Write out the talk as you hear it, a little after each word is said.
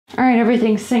All right,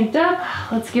 everything's synced up.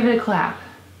 Let's give it a clap.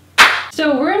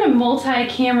 So we're in a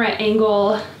multi-camera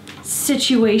angle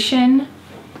situation.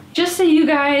 Just so you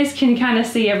guys can kind of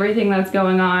see everything that's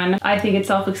going on. I think it's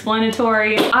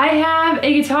self-explanatory. I have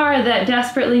a guitar that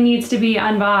desperately needs to be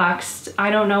unboxed.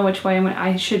 I don't know which way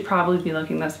I should probably be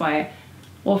looking this way.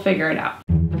 We'll figure it out.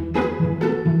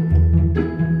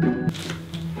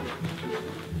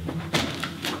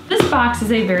 This box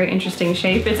is a very interesting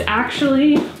shape. It's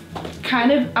actually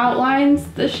kind of outlines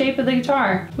the shape of the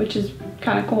guitar, which is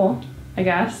kind of cool, I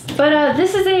guess. But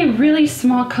this is a really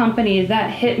small company that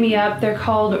hit me up. They're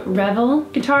called Reville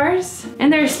Guitars.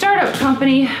 And they're a startup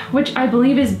company, which I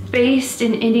believe is based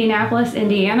in Indianapolis,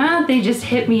 Indiana. They just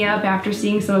hit me up after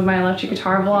seeing some of my electric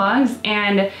guitar vlogs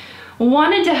and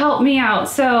wanted to help me out.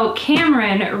 So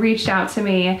Cameron reached out to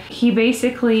me. He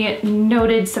basically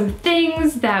noted some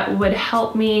things that would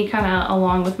help me kind of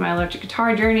along with my electric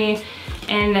guitar journey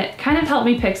and kind of helped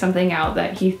me pick something out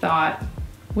that he thought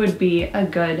would be a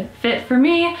good fit for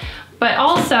me. But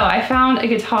also I found a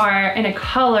guitar in a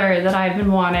color that I've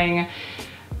been wanting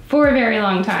for a very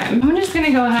long time. I'm just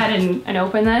gonna go ahead and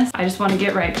open this. I just want to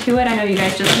get right to it. I know you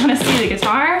guys just want to see the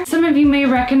guitar. Some of you may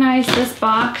recognize this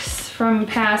box from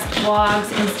past vlogs,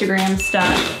 Instagram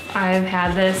stuff. I've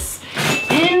had this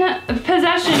in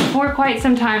possession for quite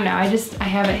some time now. I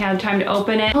haven't had time to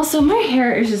open it. Also, my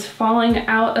hair is just falling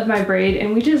out of my braid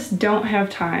and we just don't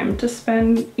have time to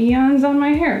spend eons on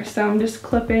my hair. So I'm just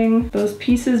clipping those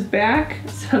pieces back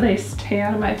so they stay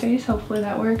out of my face. Hopefully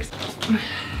that works.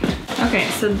 Okay,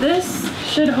 so this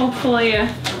should hopefully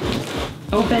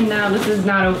open now. This is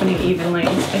not opening evenly.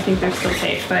 I think there's still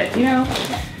tape, but you know,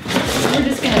 we're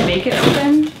just gonna make it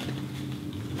open.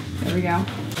 There we go.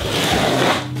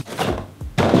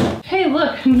 Hey,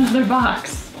 look, another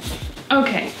box.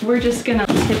 Okay, we're just gonna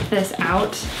tip this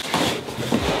out.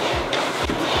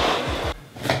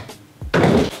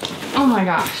 Oh my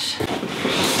gosh.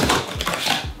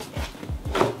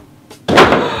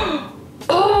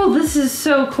 Oh, this is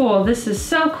so cool. This is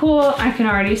so cool. I can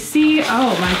already see.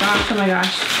 Oh my gosh, oh my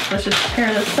gosh. Let's just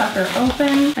tear this sucker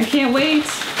open. I can't wait.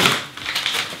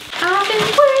 I've been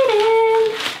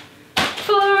waiting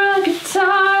for a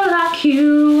guitar like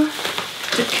you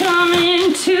to come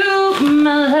into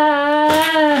my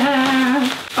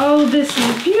life. Oh, this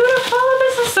is beautiful.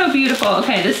 This is so beautiful.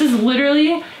 Okay, this is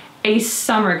literally a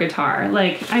summer guitar.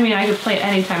 Like, I mean, I could play it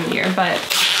any time of year, but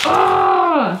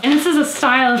oh! And this is a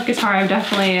style of guitar I've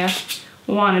definitely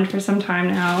wanted for some time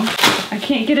now. I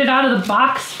can't get it out of the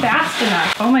box fast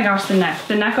enough. Oh my gosh, the neck.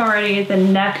 The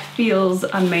neck feels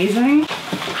amazing.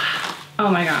 Oh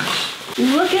my gosh.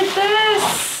 Look at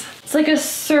this. It's like a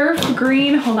surf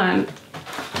green, hold on.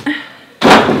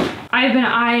 I've been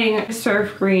eyeing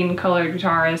surf green colored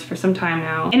guitars for some time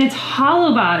now. And it's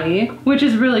hollow body, which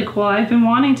is really cool. I've been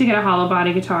wanting to get a hollow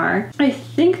body guitar. I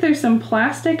think there's some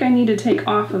plastic I need to take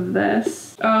off of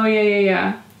this. Oh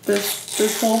yeah.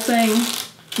 This whole thing,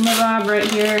 mabob right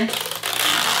here.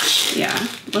 Yeah,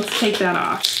 let's take that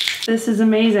off. This is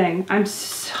amazing. I'm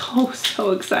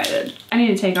so excited. I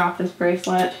need to take off this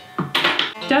bracelet.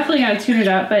 Definitely gotta tune it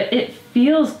up, but it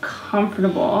feels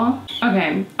comfortable.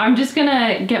 Okay, I'm just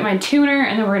gonna get my tuner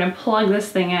and then we're gonna plug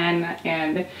this thing in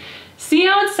and see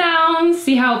how it sounds,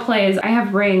 see how it plays. I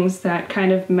have rings that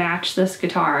kind of match this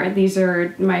guitar. These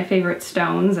are my favorite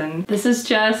stones and this is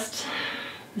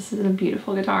a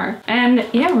beautiful guitar. And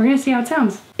yeah, we're gonna see how it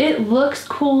sounds. It looks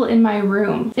cool in my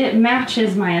room. It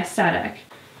matches my aesthetic.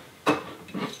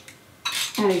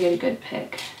 Gotta get a good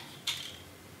pick.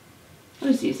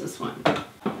 Let's use this one.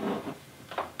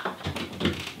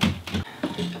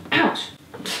 Ouch.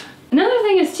 Another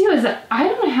thing is too is that I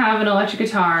don't have an electric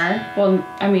guitar. Well,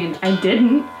 I mean, I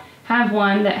didn't have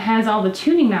one that has all the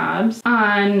tuning knobs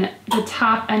on the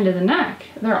top end of the neck.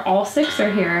 They're all 6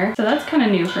 are here, so that's kind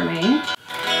of new for me.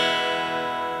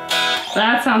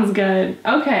 That sounds good.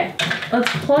 Okay, let's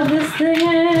plug this thing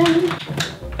in.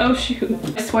 Oh shoot.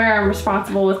 I swear I'm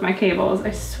responsible with my cables.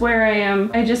 I swear I am.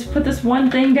 I just put this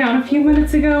one thing down a few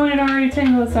minutes ago and it already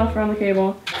tangled itself around the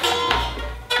cable.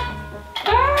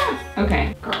 Ah!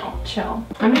 Okay, girl, chill.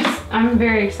 I'm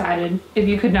very excited, if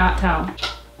you could not tell.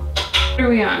 What are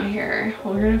we on here?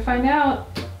 Well, we're gonna find out.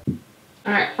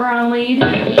 All right, we're on a lead.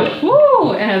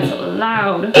 Woo, and it's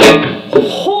loud.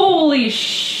 Holy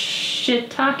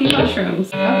shiitake mushrooms.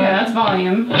 Okay, that's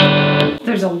volume.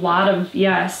 There's a lot of,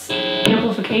 yes,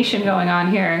 amplification going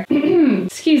on here.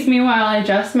 Excuse me while I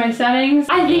adjust my settings.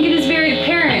 I think it is very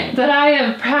apparent that I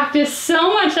have practiced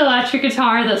so much electric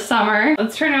guitar this summer.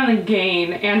 Let's turn on the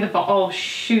gain and the oh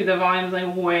shoot, the volume's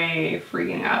like way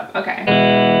freaking up. Okay.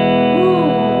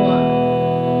 Ooh.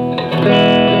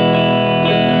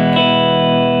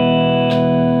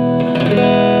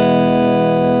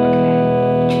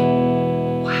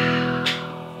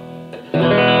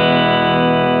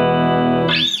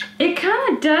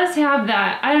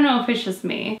 know if it's just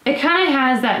me. It kind of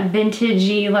has that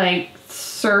vintagey, like,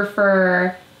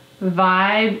 surfer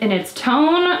vibe in its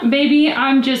tone. Maybe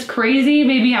I'm just crazy.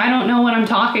 Maybe I don't know what I'm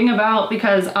talking about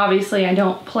because obviously I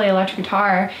don't play electric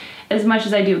guitar as much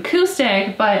as I do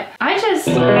acoustic, but I just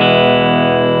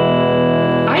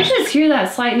hear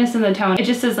that slightness in the tone. It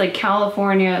just says like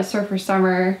California surfer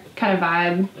summer kind of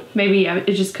vibe. Maybe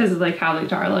it's just because of like how the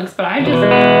guitar looks, but I feel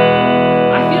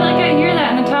like I hear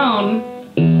that in the tone.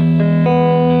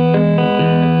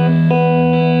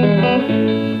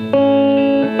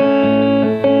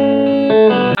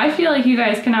 I feel like you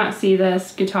guys cannot see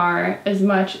this guitar as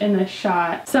much in this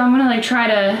shot. So I'm gonna like try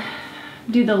to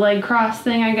do the leg cross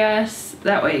thing, I guess.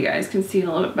 That way you guys can see it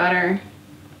a little bit better.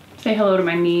 Say hello to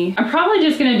my knee. I'm probably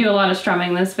just gonna do a lot of strumming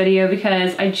in this video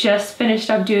because I just finished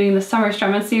up doing the summer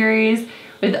strumming series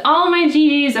with all of my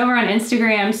GGs over on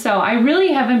Instagram, so I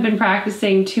really haven't been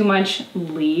practicing too much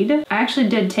lead. I actually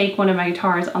did take one of my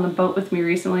guitars on the boat with me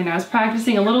recently, and I was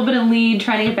practicing a little bit of lead,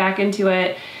 trying to get back into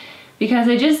it, because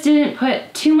I just didn't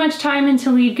put too much time into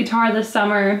lead guitar this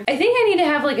summer. I think I need to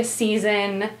have like a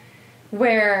season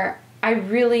where I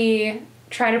really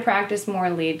try to practice more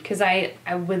lead, because I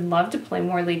would love to play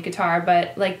more lead guitar,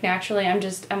 but like naturally I'm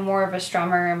more of a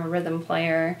strummer, I'm a rhythm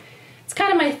player. It's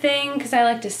kind of my thing because I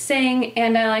like to sing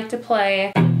and I like to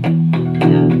play.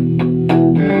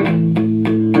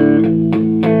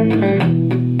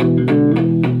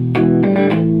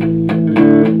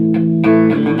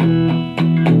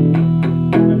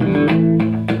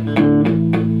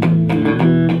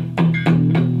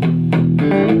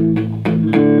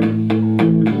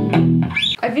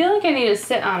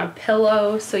 Sit on a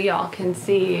pillow so y'all can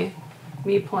see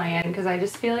me playing, because I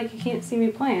just feel like you can't see me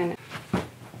playing.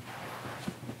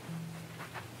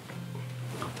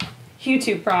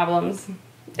 YouTube problems.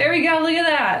 There we go, look at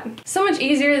that. So much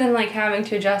easier than like having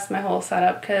to adjust my whole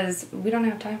setup, because we don't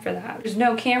have time for that. There's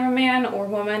no cameraman or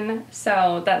woman,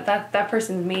 so that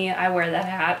person's me. I wear that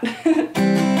hat.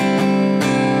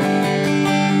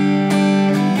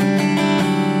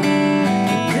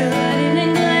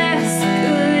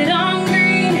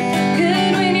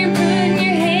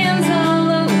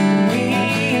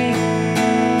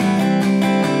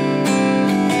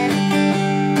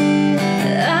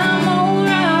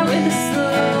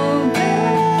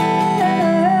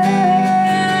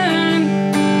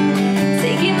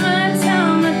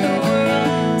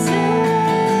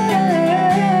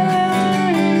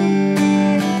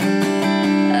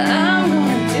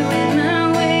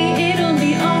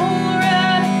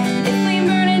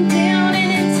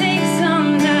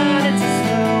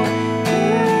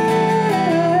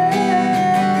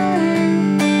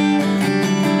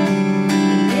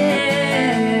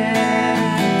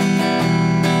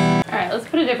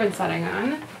 Setting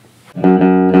on.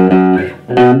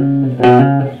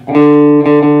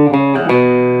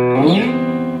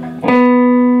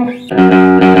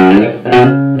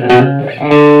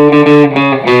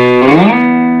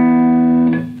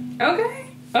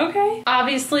 Okay.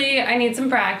 Obviously, I need some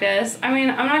practice. I mean,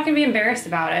 I'm not gonna be embarrassed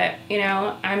about it, you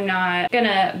know? I'm not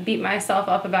gonna beat myself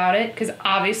up about it, because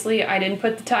obviously I didn't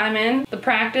put the time in, the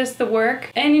practice, the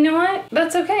work, and you know what?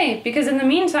 That's okay, because in the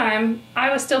meantime,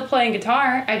 I was still playing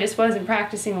guitar. I just wasn't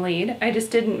practicing lead. I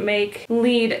just didn't make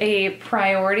lead a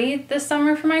priority this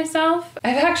summer for myself.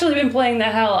 I've actually been playing the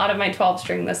hell out of my 12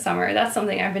 string this summer. That's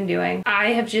something I've been doing.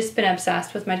 I have just been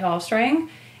obsessed with my 12 string.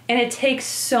 And it takes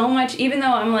so much, even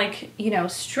though I'm like, you know,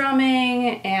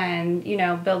 strumming and, you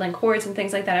know, building chords and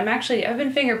things like that. I've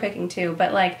been finger picking too,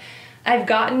 but like I've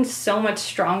gotten so much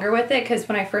stronger with it, because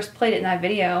when I first played it in that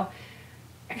video,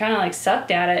 I kind of like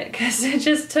sucked at it because it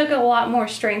just took a lot more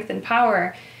strength and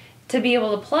power to be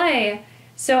able to play.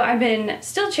 So I've been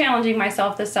still challenging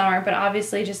myself this summer, but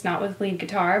obviously just not with lead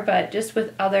guitar, but just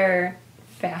with other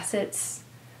facets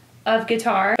of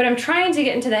guitar. But I'm trying to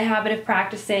get into the habit of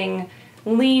practicing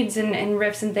leads and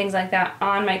riffs and things like that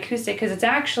on my acoustic, because it's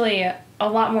actually a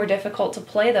lot more difficult to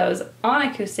play those on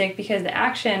acoustic because the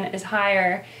action is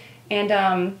higher,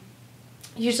 and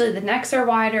usually the necks are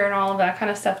wider and all of that kind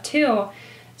of stuff too.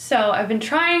 So I've been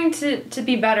trying to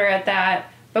be better at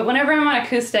that, but whenever I'm on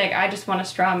acoustic, I just want to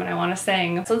strum and I want to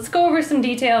sing. So let's go over some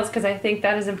details, because I think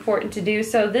that is important to do.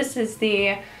 So this is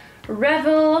the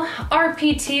Reville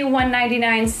RPT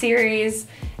 199 series.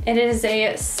 And it is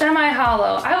a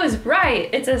semi-hollow. I was right.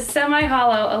 It's a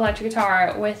semi-hollow electric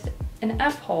guitar with an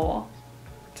F hole.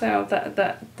 So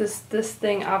this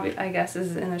thing, I guess,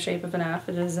 is in the shape of an F.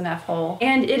 It is an F hole,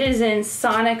 and it is in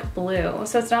Sonic Blue.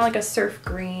 So it's not like a surf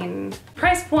green.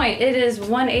 Price point: it is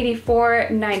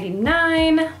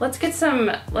 $184.99. Let's get some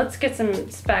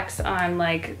specs on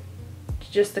like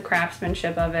just the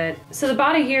craftsmanship of it. So the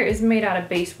body here is made out of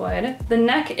basswood. The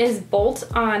neck is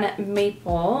bolt-on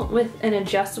maple with an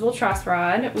adjustable truss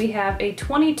rod. We have a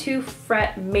 22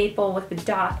 fret maple with the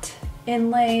dot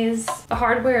inlays. The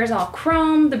hardware is all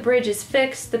chrome, the bridge is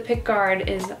fixed, the pick guard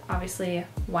is obviously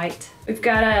white. We've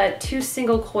got a 2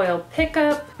 single coil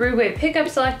pickup, three-way pickup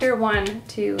selector, 1,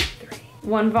 2, 3.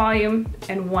 1 volume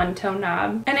and 1 tone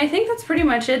knob. And I think that's pretty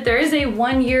much it. There is a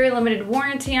 1-year limited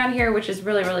warranty on here, which is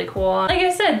really, really cool. Like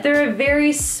I said, they're a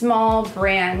very small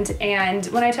brand, and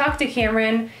when I talked to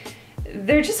Cameron,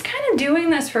 they're just kind of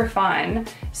doing this for fun.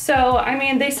 So, I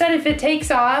mean, they said if it takes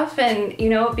off and, you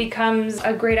know, it becomes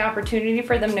a great opportunity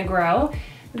for them to grow,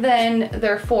 then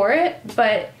they're for it.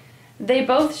 But they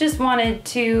both just wanted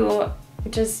to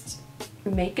just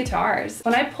make guitars.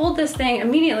 When I pulled this thing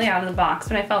immediately out of the box,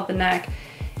 when I felt the neck,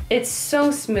 it's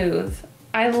so smooth.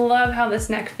 I love how this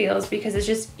neck feels because it's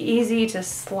just easy to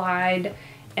slide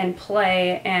and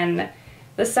play, and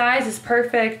the size is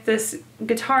perfect. This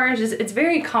guitar is just, it's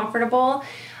very comfortable.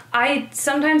 I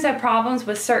sometimes have problems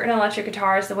with certain electric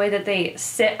guitars, the way that they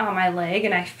sit on my leg,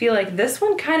 and I feel like this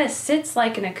one kind of sits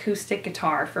like an acoustic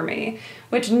guitar for me,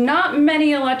 which not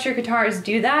many electric guitars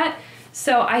do that.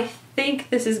 So I think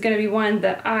this is going to be one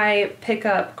that I pick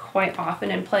up quite often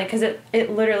and play because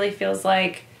it literally feels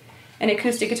like an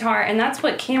acoustic guitar. And that's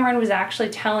what Cameron was actually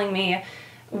telling me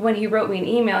when he wrote me an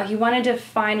email. He wanted to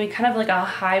find me kind of like a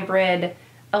hybrid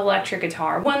electric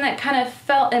guitar, one that kind of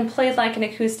felt and played like an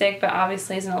acoustic but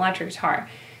obviously is an electric guitar.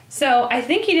 So I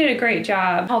think he did a great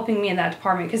job helping me in that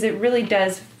department because it really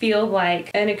does feel like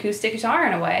an acoustic guitar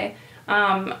in a way.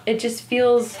 It just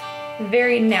feels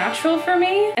very natural for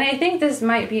me, and I think this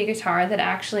might be a guitar that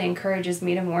actually encourages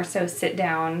me to more so sit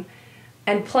down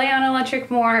and play on electric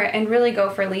more and really go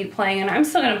for lead playing. And I'm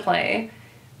still gonna play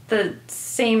the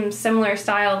same similar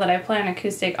style that I play on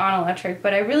acoustic on electric,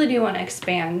 but I really do want to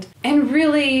expand and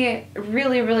really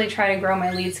try to grow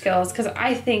my lead skills because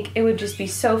I think it would just be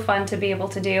so fun to be able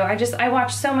to do. I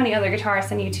watch so many other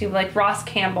guitarists on YouTube, like Ross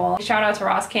Campbell. Shout out to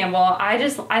Ross Campbell.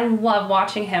 I love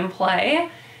watching him play.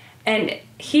 And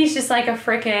he's just like a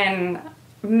freaking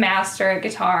master at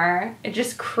guitar. It's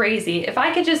just crazy. If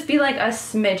I could just be like a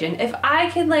smidgen, if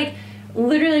I could like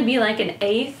literally be like an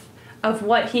eighth of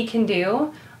what he can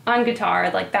do on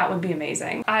guitar, like that would be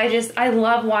amazing. I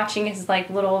love watching his like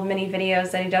little mini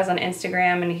videos that he does on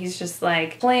Instagram, and he's just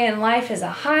like playing Life is a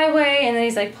Highway, and then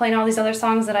he's like playing all these other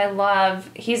songs that I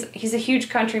love. He's a huge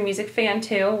country music fan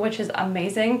too, which is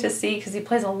amazing to see because he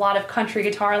plays a lot of country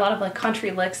guitar, a lot of like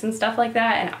country licks and stuff like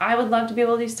that, and I would love to be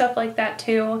able to do stuff like that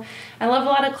too. I love a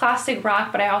lot of classic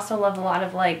rock, but I also love a lot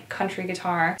of like country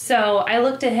guitar. So I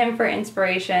looked to him for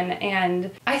inspiration,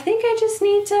 and I think I just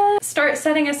need to start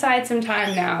setting aside some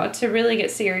time now to really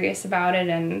get serious about it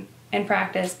and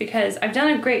practice, because I've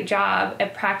done a great job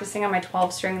at practicing on my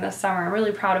 12 string this summer. I'm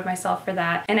really proud of myself for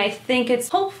that, and I think it's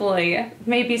hopefully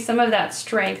maybe some of that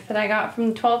strength that I got from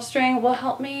the 12 string will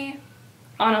help me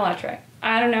on electric.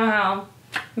 I don't know how,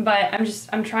 but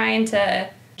I'm trying to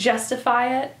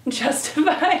justify the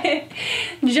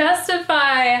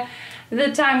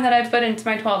time that I put into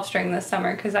my 12 string this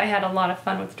summer, because I had a lot of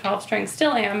fun with the 12 string,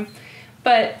 still am,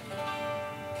 but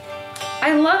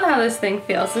I love how this thing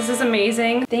feels. This is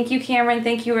amazing. Thank you, Cameron.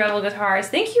 Thank you, Reville Guitars.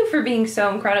 Thank you for being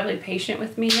so incredibly patient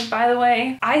with me, by the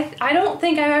way. I don't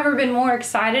think I've ever been more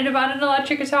excited about an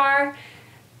electric guitar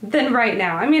than right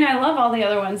now. I mean, I love all the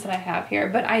other ones that I have here,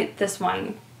 but this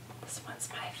one's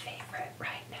my favorite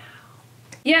right now.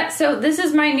 Yeah, so this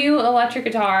is my new electric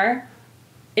guitar.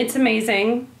 It's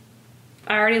amazing.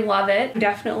 I already love it.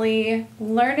 Definitely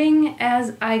learning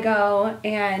as I go,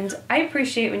 and I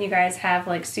appreciate when you guys have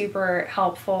like super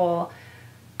helpful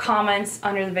comments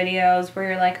under the videos where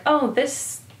you're like, oh,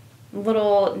 this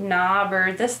little knob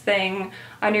or this thing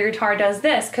on your guitar does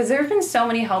this, because there have been so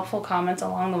many helpful comments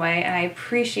along the way, and I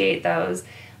appreciate those.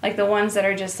 Like the ones that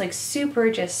are just like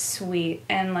super just sweet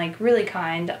and like really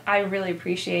kind. I really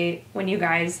appreciate when you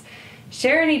guys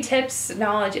share any tips,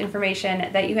 knowledge,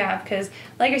 information that you have, because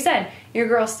like I said, your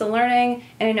girl's still learning,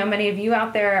 and I know many of you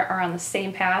out there are on the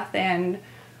same path, and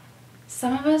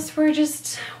some of us we're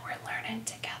learning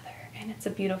together, and it's a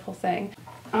beautiful thing.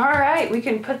 All right, we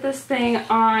can put this thing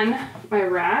on my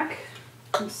rack.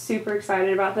 I'm super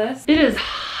excited about this. It is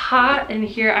hot in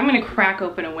here. I'm gonna crack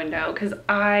open a window because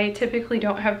I typically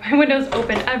don't have my windows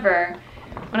open ever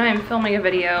when I am filming a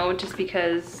video, just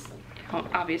because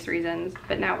obvious reasons,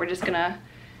 but now we're gonna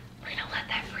let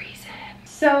that freeze in.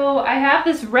 So I have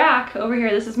this rack over here.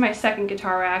 This is my second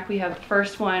guitar rack. We have the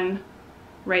first one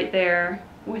right there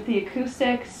with the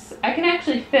acoustics. I can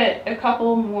actually fit a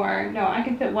couple more, no, I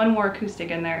can fit one more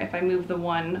acoustic in there if I move the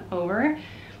one over.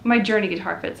 my Journey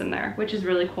guitar fits in there, which is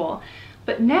really cool.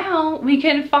 But now we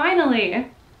can finally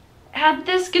add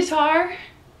this guitar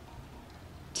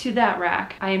to that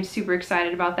rack. I am super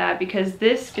excited about that because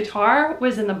this guitar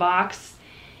was in the box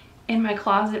in my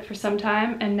closet for some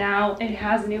time and now it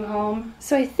has a new home.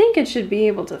 So I think it should be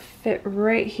able to fit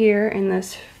right here in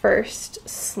this first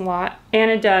slot,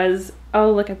 and it does.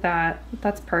 Oh, look at that.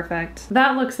 That's perfect.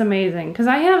 That looks amazing because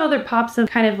I have other pops of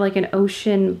kind of like an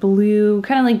ocean blue,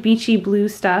 kind of like beachy blue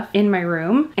stuff in my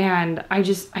room, and I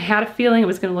had a feeling it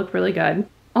was gonna look really good.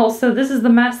 Also, this is the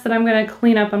mess that I'm gonna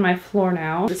clean up on my floor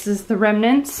now. This is the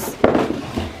remnants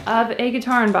of a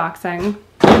guitar unboxing.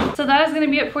 So that is gonna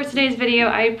be it for today's video.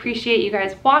 I appreciate you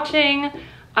guys watching.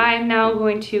 I'm now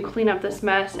going to clean up this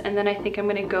mess, and then I think I'm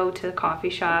gonna go to the coffee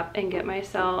shop and get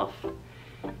myself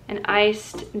an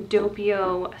iced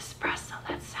doppio espresso.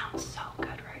 That sounds so good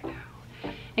right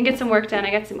now. And get some work done.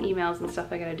 I got some emails and stuff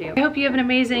I gotta do. I hope you have an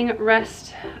amazing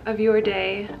rest of your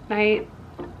day, night,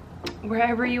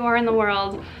 wherever you are in the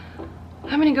world.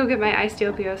 I'm gonna go get my iced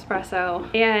doppio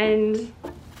espresso, and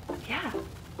yeah.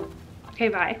 Okay,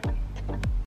 bye.